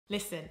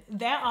Listen,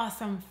 there are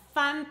some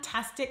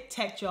fantastic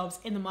tech jobs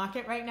in the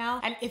market right now,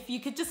 and if you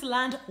could just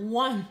land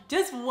one,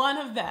 just one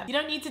of them, you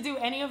don't need to do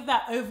any of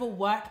that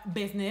overwork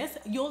business.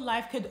 Your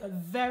life could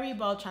very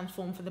well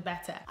transform for the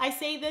better. I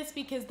say this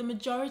because the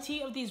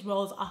majority of these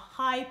roles are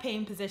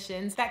high-paying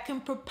positions that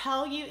can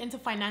propel you into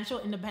financial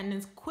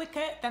independence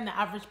quicker than the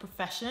average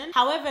profession.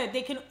 However,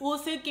 they can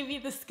also give you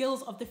the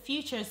skills of the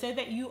future so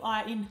that you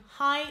are in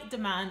high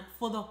demand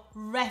for the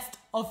rest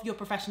of your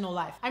professional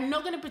life. I'm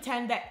not going to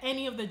pretend that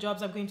any of the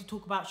jobs I'm going to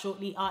talk about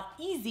shortly are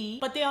easy,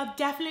 but they are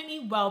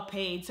definitely well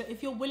paid. So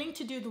if you're willing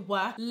to do the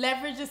work,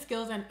 leverage the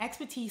skills and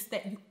expertise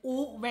that you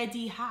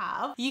already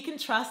have, you can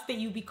trust that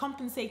you'll be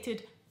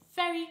compensated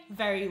very,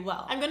 very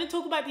well. I'm going to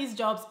talk about these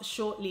jobs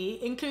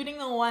shortly, including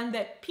the one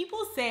that people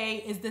say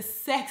is the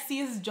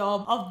sexiest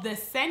job of the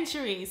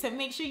century. So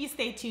make sure you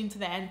stay tuned to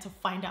the end to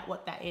find out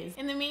what that is.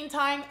 In the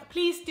meantime,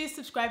 please do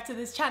subscribe to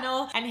this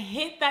channel and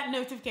hit that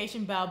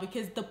notification bell,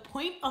 because the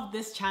point of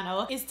this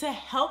channel is to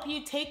help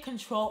you take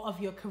control of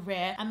your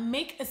career and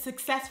make a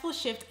successful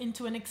shift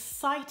into an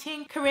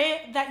exciting career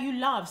that you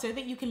love so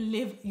that you can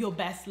live your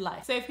best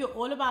life. So if you're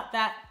all about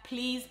that,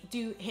 please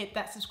do hit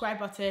that subscribe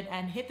button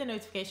and hit the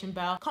notification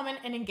bell. Comment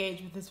and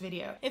engage with this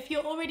video. If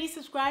you're already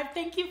subscribed,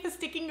 thank you for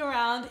sticking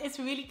around. It's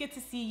really good to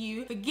see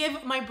you.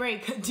 Forgive my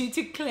break due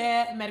to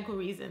clear medical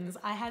reasons.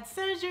 I had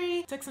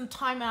surgery, took some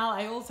time out.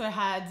 I also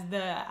had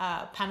the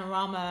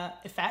panorama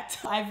effect.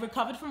 I've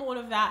recovered from all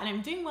of that and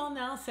I'm doing well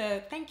now,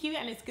 so thank you,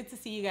 and it's good to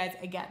see you guys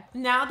again.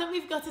 Now that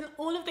we've gotten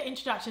all of the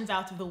introductions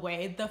out of the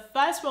way, the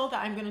first role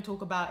that I'm going to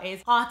talk about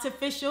is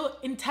artificial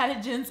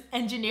intelligence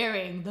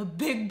engineering, the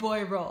big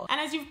boy role. And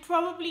as you've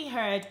probably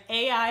heard,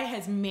 AI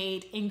has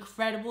made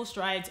incredible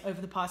strides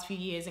over the past few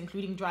years,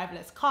 including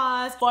driverless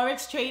cars,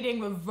 forex trading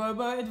with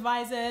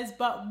robo-advisors.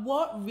 But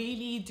what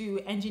really do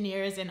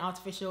engineers in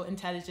artificial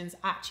intelligence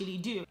actually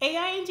do?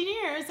 AI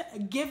engineers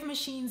give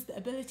machines the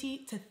ability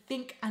to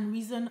think and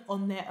reason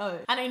on their own.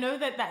 And I know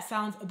that that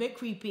sounds a bit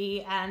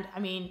creepy, and I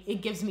mean,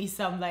 it gives me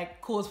some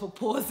like cause for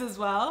pause as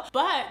well.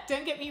 But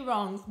don't get me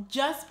wrong,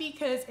 just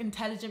because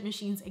intelligent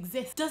machines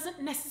exist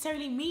doesn't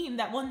necessarily mean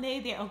that one day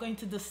they are going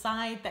to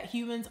decide that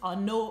humans are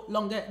no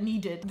longer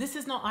needed. This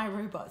is not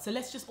iRobot, so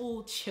let's just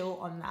all chill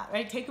on that,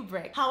 right? Take a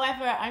break.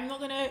 However, I'm not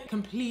gonna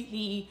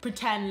completely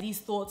pretend these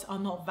thoughts are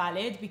not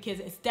valid, because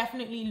it's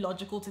definitely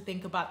logical to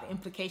think about the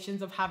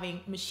implications of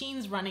having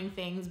machines running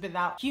things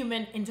without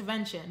human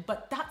intervention.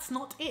 But that's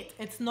not it.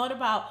 It's not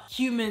about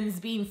humans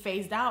being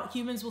phased out.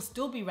 Humans will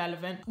still be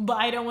relevant, but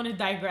I don't want to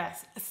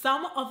digress.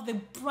 Some of the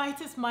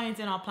brightest minds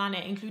in our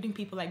planet, including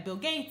people like Bill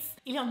Gates,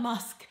 Elon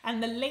Musk,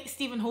 and the late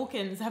Stephen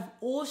Hawking, have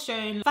all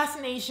shown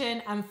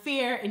fascination and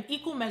fear in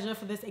equal measure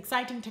for this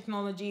exciting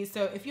technology.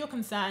 So if you're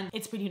concerned,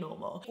 it's pretty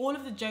normal. All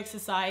of the jokes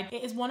aside,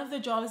 it is one of the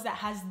jobs that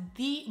has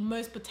the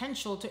most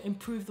potential to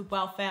improve the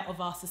welfare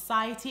of our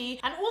society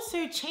and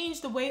also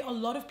change the way a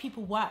lot of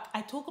people work.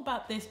 I talk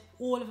about this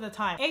all of the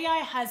time. AI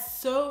has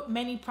so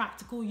many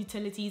practical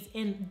utilities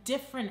in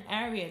different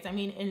areas. I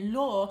mean, in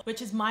law,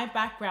 which is my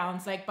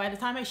background, like by the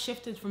time I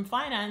shifted from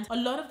finance, a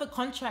lot of the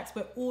contracts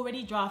were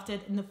already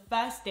drafted in the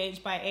first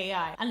stage by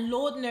AI, and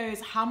Lord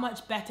knows how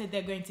much better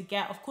they're going to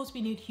get. Of course,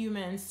 we need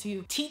humans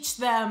to teach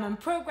them and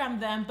program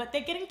them, but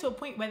they're getting to a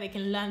point where they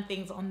can learn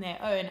things on their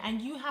own, and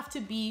you have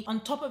to be on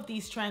top of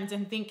these trends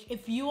and think,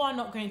 if you are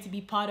not going to be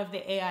part of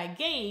the AI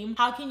game,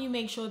 how can you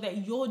make sure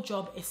that your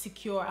job is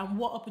secure, and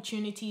what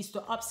opportunities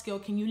to upskill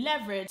can you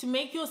leverage to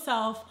make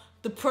yourself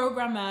the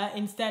programmer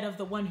instead of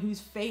the one who's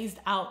phased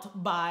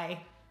out by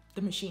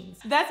the machines.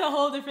 That's a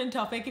whole different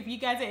topic. If you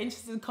guys are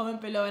interested,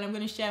 comment below and I'm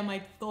going to share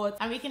my thoughts,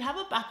 and we can have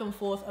a back and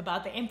forth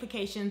about the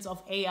implications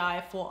of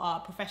AI for our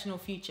professional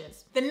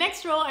futures. The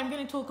next role I'm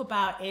going to talk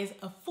about is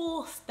a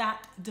full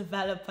stack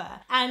developer.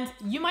 And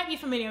you might be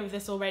familiar with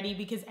this already,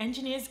 because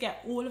engineers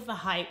get all of the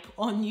hype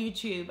on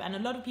YouTube, and a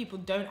lot of people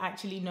don't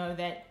actually know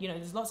that, you know,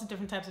 there's lots of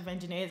different types of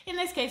engineers. In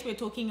this case, we're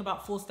talking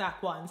about full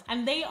stack ones,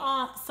 and they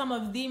are some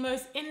of the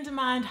most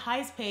in-demand,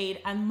 highest paid,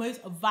 and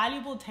most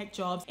valuable tech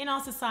jobs in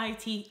our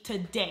society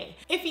today.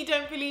 If you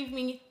don't believe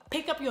me,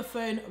 pick up your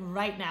phone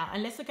right now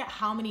and let's look at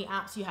how many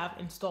apps you have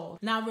installed.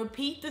 Now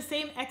repeat the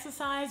same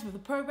exercise with the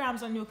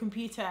programs on your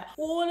computer.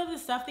 All of the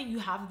stuff that you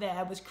have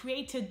there was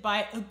created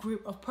by a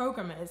group of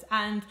programmers,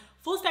 and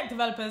full stack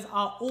developers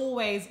are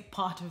always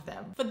part of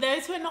them. For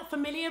those who are not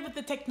familiar with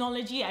the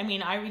technology, I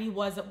mean, I really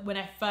was when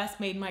I first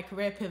made my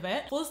career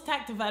pivot. Full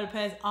stack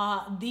developers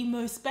are the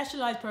most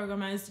specialized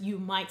programmers you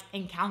might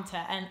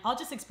encounter, and I'll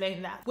just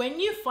explain that.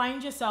 When you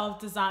find yourself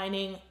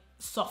designing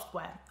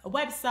software, a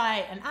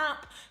website, an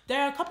app,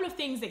 there are a couple of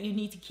things that you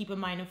need to keep in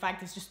mind. In fact,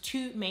 there's just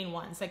two main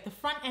ones, like the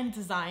front end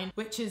design,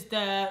 which is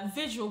the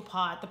visual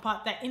part, the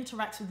part that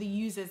interacts with the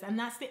users, and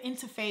that's the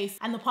interface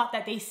and the part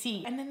that they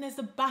see. And then there's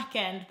the back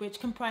end, which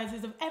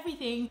comprises of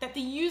everything that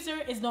the user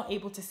is not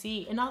able to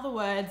see. In other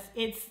words,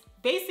 it's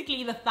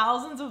basically the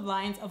thousands of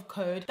lines of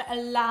code that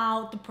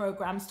allow the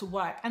programs to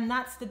work. And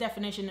that's the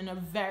definition in a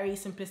very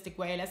simplistic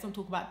way. Let's not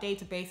talk about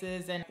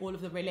databases and all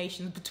of the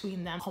relations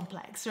between them,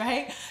 complex,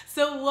 right?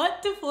 So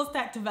what do full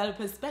stack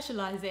developers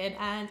specialize in?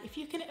 And if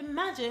you can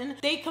imagine,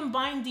 they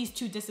combine these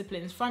two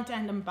disciplines, front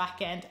end and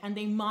back end, and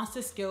they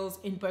master skills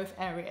in both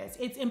areas.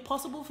 It's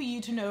impossible for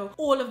you to know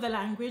all of the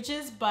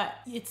languages, but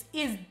it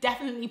is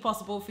definitely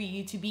possible for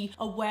you to be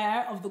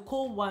aware of the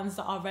core ones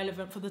that are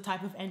relevant for the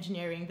type of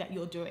engineering that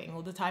you're doing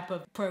or the type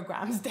of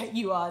programs that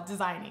you are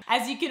designing.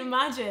 As you can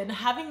imagine,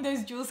 having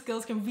those dual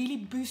skills can really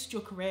boost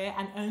your career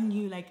and earn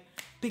you like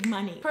big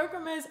money.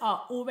 Programmers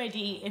are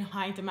already in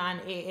high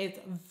demand. It is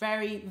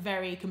very,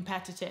 very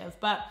competitive,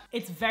 but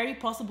it's very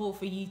possible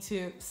for you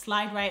to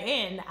slide right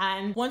in.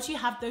 And once you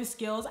have those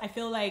skills, I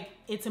feel like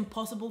it's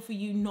impossible for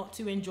you not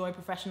to enjoy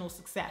professional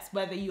success,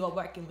 whether you are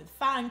working with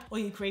FANG or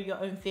you create your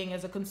own thing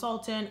as a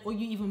consultant or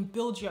you even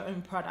build your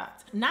own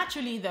product.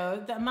 Naturally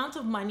though, the amount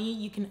of money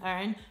you can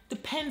earn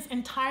depends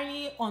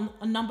entirely on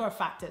a number of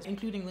factors,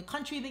 including the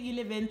country that you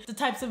live in, the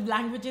types of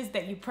languages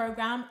that you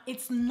program.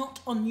 It's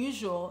not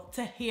unusual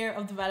to hear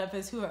of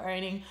developers who are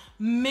earning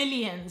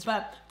millions,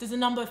 but there's a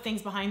number of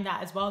things behind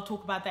that as well. I'll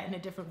talk about that in a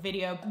different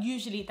video.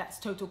 Usually that's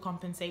total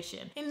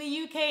compensation. In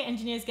the UK,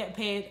 engineers get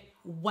paid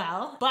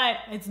well, but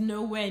it's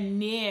nowhere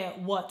near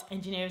what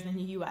engineers in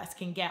the US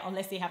can get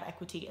unless they have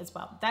equity as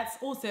well. That's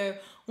also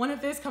one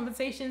of those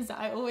conversations that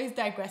I always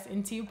digress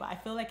into, but I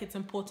feel like it's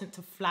important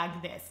to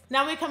flag this.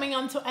 Now we're coming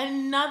on to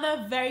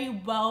another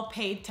very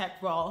well-paid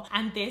tech role,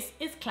 and this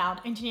is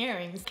cloud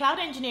engineering. Cloud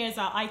engineers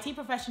are IT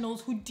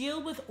professionals who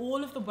deal with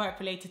all of the work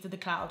related to the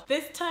cloud.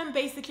 This term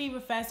basically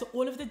refers to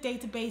all of the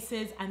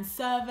databases and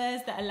servers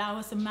that allow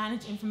us to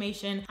manage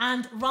information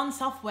and run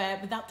software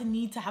without the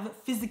need to have it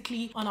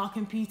physically on our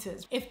computers.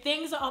 If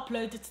things are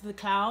uploaded to the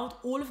cloud,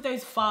 all of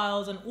those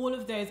files and all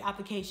of those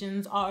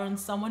applications are on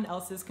someone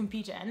else's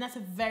computer. And that's a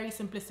very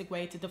simplistic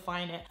way to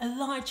define it. A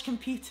large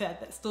computer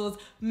that stores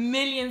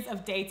millions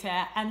of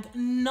data, and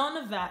none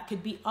of that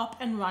could be up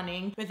and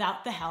running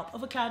without the help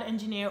of a cloud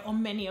engineer or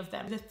many of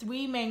them. The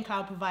three main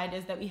cloud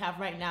providers that we have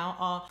right now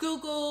are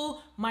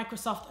Google,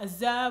 Microsoft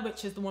Azure,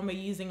 which is the one we're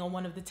using on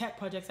one of the tech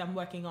projects I'm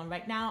working on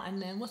right now. And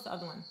then what's the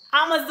other one?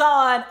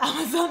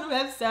 Amazon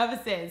Web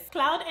Services.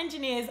 Cloud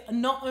engineers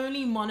not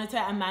only monitor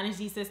and manage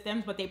these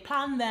systems, but they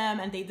plan them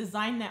and they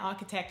design their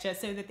architecture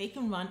so that they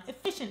can run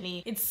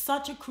efficiently. It's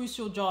such a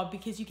crucial job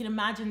because you can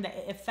imagine that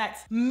it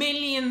affects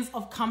millions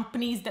of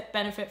companies that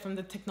benefit from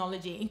the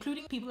technology,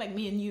 including people like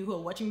me and you who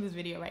are watching this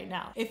video right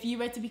now. If you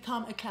were to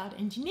become a cloud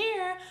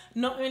engineer,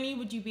 not only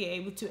would you be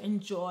able to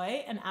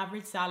enjoy an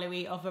average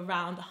salary of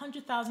around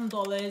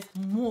 $100,000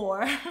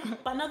 more,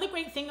 but another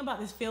great thing about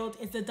this field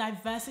is the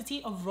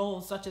diversity of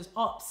roles such as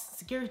ops,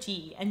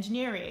 security,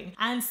 engineering.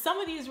 And some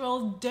of these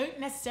roles don't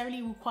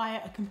necessarily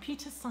require a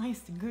computer science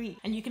degree,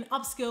 and you can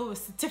upskill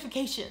with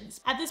certifications.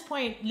 At this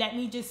point, let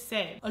me just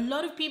say, a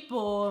lot of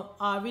people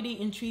are really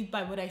intrigued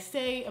by what I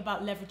say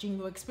about leveraging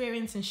your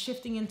experience and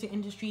shifting into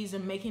industries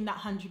and making that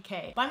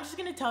 100K. But I'm just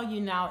gonna tell you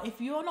now, if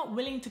you're not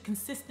willing to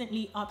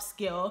consistently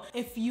upskill,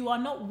 if you are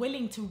not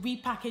willing to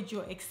repackage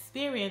your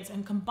experience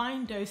and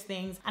combine those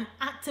things and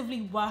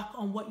actively work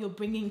on what you're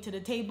bringing to the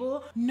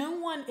table, no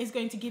one is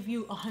going to give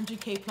you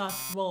 100K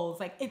plus roles.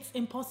 Like, it's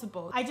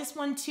impossible. I just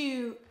want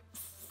to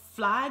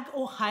flag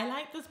or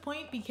highlight this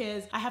point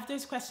because I have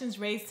those questions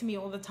raised to me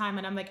all the time,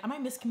 and I'm like, am I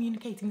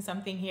miscommunicating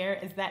something here?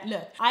 Is that,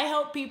 look, I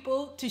help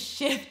people to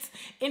shift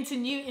into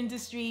new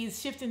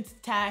industries, shift into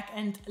tech,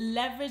 and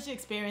leverage the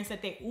experience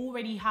that they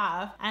already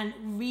have and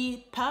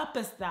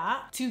repurpose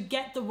that to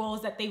get the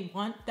roles that they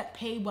want, that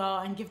pay well,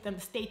 and give them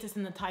the status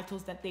and the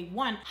titles that they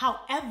want.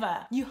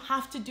 However, you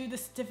have to do the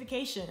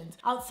certifications.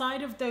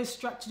 Outside of those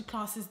structured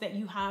classes that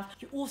you have,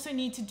 you also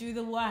need to do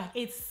the work.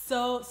 It's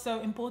so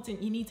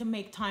important. You need to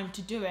make time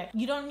to do it.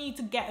 You don't need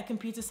to get a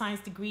computer science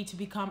degree to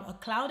become a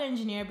cloud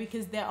engineer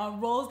because there are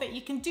roles that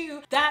you can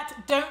do that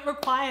don't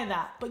require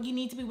that, but you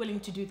need to be willing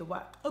to do the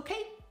work,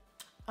 okay?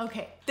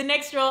 Okay, the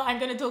next role I'm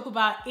going to talk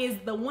about is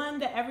the one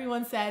that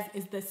everyone says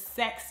is the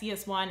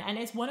sexiest one, and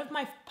it's one of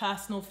my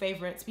personal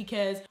favorites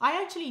because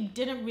I actually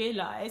didn't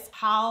realize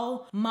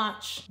how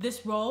much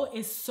this role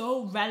is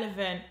so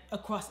relevant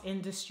across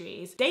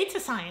industries. Data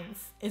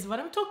science is what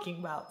I'm talking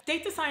about.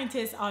 Data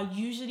scientists are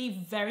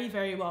usually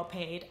very well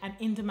paid and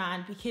in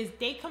demand because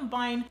they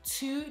combine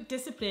two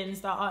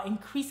disciplines that are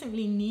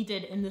increasingly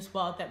needed in this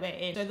world that we're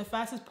in. So the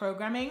first is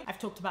programming. I've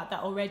talked about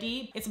that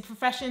already. It's a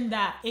profession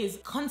that is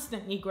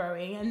constantly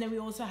growing. And then we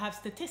also have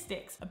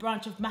statistics, a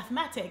branch of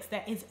mathematics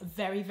that is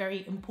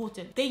very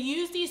important. They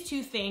use these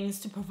two things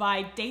to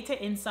provide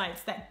data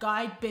insights that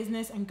guide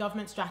business and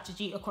government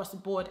strategy across the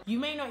board. You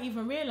may not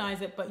even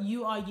realize it, but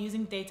you are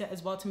using data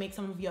as well to make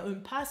some of your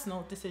own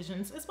personal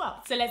decisions as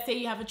well. So let's say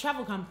you have a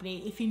travel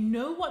company. If you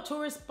know what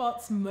tourist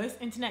spots most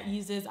internet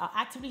users are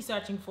actively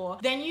searching for,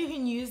 then you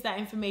can use that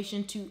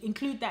information to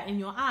include that in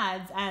your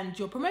ads and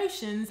your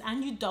promotions,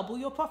 and you double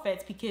your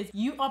profits because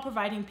you are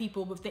providing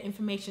people with the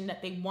information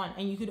that they want,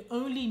 and you could only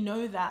only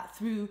know that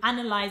through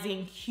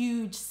analyzing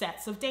huge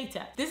sets of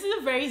data. This is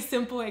a very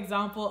simple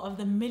example of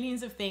the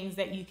millions of things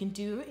that you can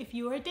do if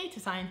you are a data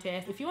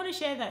scientist. If you want to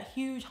share that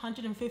huge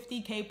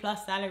 150K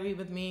plus salary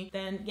with me,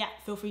 then yeah,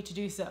 feel free to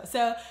do so.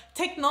 So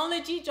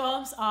technology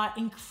jobs are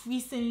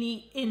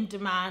increasingly in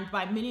demand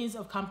by millions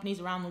of companies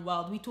around the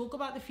world. We talk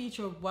about the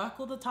future of work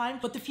all the time,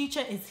 but the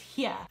future is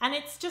here. And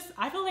it's just,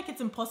 I feel like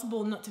it's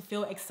impossible not to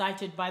feel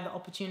excited by the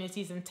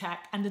opportunities in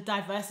tech and the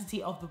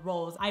diversity of the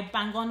roles. I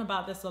bang on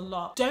about this a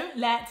lot. Don't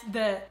let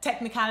the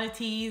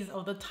technicalities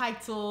or the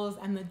titles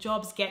and the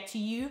jobs get to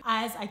you.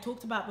 As I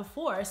talked about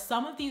before,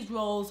 some of these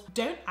roles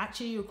don't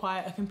actually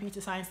require a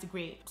computer science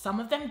degree. Some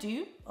of them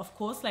do, of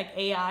course, like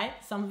AI,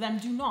 some of them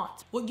do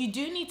not. What you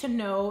do need to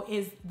know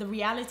is the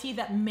reality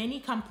that many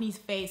companies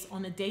face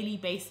on a daily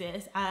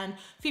basis, and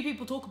few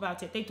people talk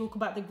about it. They talk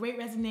about the great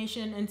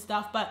resignation and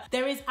stuff, but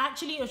there is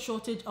actually a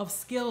shortage of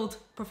skilled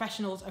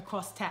professionals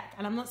across tech.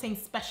 And I'm not saying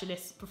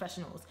specialist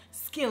professionals,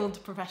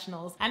 skilled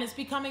professionals. And it's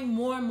becoming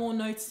more and more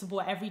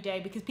noticeable every day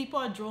because people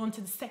are drawn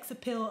to the sex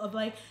appeal of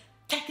like,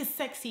 tech is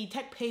sexy,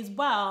 tech pays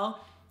well.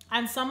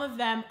 And some of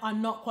them are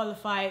not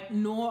qualified,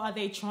 nor are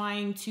they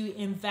trying to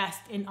invest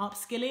in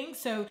upskilling.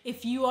 So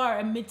if you are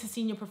a mid to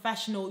senior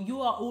professional,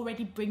 you are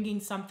already bringing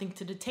something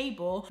to the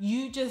table.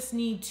 You just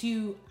need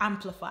to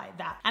amplify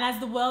that. And as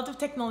the world of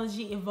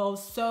technology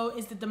evolves, so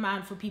is the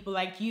demand for people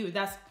like you.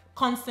 That's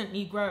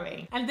constantly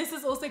growing. And this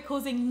is also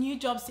causing new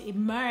jobs to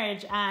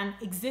emerge and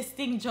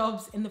existing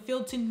jobs in the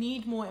field to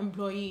need more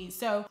employees.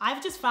 So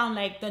I've just found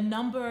like the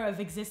number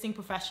of existing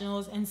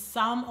professionals in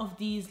some of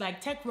these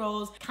like tech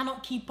roles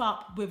cannot keep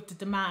up with the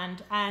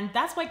demand. And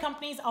that's why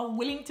companies are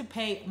willing to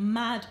pay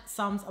mad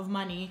sums of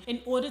money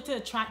in order to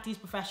attract these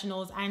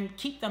professionals and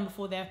keep them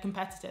before their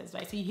competitors,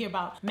 right? So you hear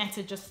about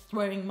Meta just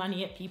throwing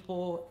money at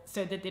people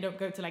so that they don't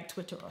go to like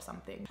Twitter or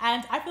something.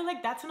 And I feel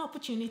like that's an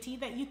opportunity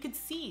that you could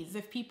seize.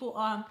 If people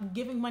are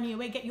giving money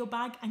away, get your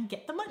bag and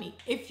get the money.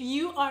 If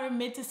you are a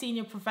mid to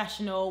senior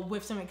professional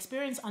with some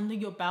experience under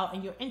your belt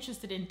and you're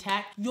interested in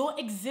tech, your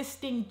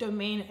existing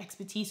domain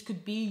expertise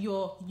could be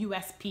your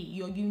USP,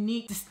 your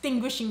unique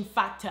distinguishing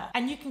factor.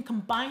 And you can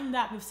combine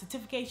that with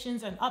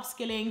certifications and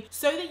upskilling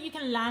so that you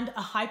can land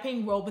a high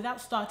paying role without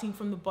starting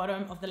from the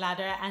bottom of the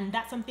ladder. And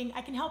that's something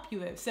I can help you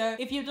with. So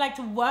if you'd like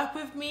to work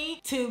with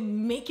me to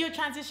make your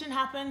transition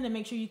happen, then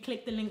make sure you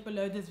click the link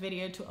below this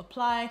video to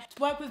apply.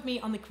 To work with me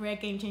on the Career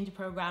Game Changer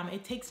program,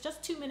 it takes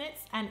just 2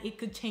 minutes and it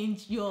could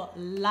change your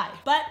life.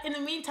 But in the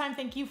meantime,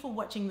 thank you for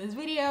watching this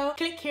video.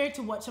 Click here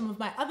to watch some of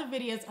my other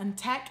videos on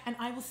tech and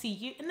I will see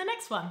you in the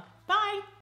next one. Bye.